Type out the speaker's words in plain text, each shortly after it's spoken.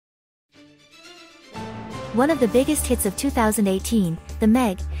One of the biggest hits of 2018, The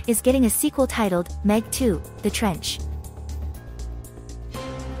Meg, is getting a sequel titled Meg 2: The Trench.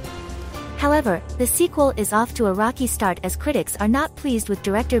 However, the sequel is off to a rocky start as critics are not pleased with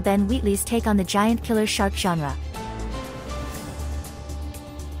director Ben Wheatley's take on the giant killer shark genre.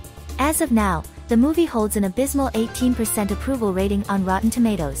 As of now, the movie holds an abysmal 18% approval rating on Rotten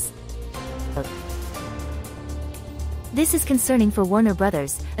Tomatoes. This is concerning for Warner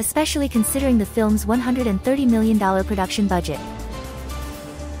Bros., especially considering the film's $130 million production budget.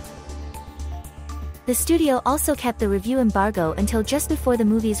 The studio also kept the review embargo until just before the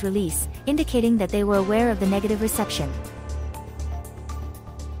movie's release, indicating that they were aware of the negative reception.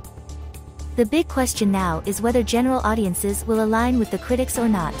 The big question now is whether general audiences will align with the critics or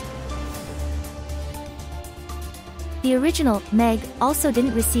not. The original, Meg, also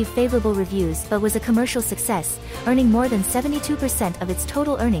didn't receive favorable reviews but was a commercial success, earning more than 72% of its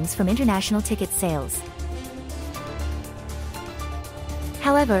total earnings from international ticket sales.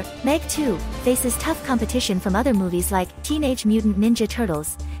 However, Meg 2 faces tough competition from other movies like Teenage Mutant Ninja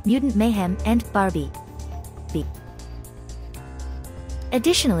Turtles, Mutant Mayhem, and Barbie.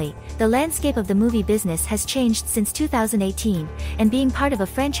 Additionally, the landscape of the movie business has changed since 2018, and being part of a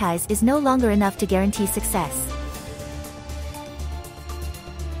franchise is no longer enough to guarantee success.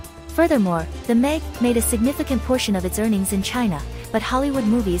 Furthermore, The Meg made a significant portion of its earnings in China, but Hollywood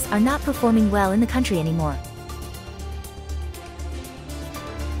movies are not performing well in the country anymore.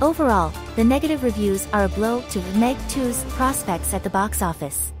 Overall, the negative reviews are a blow to Meg 2's prospects at the box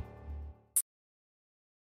office.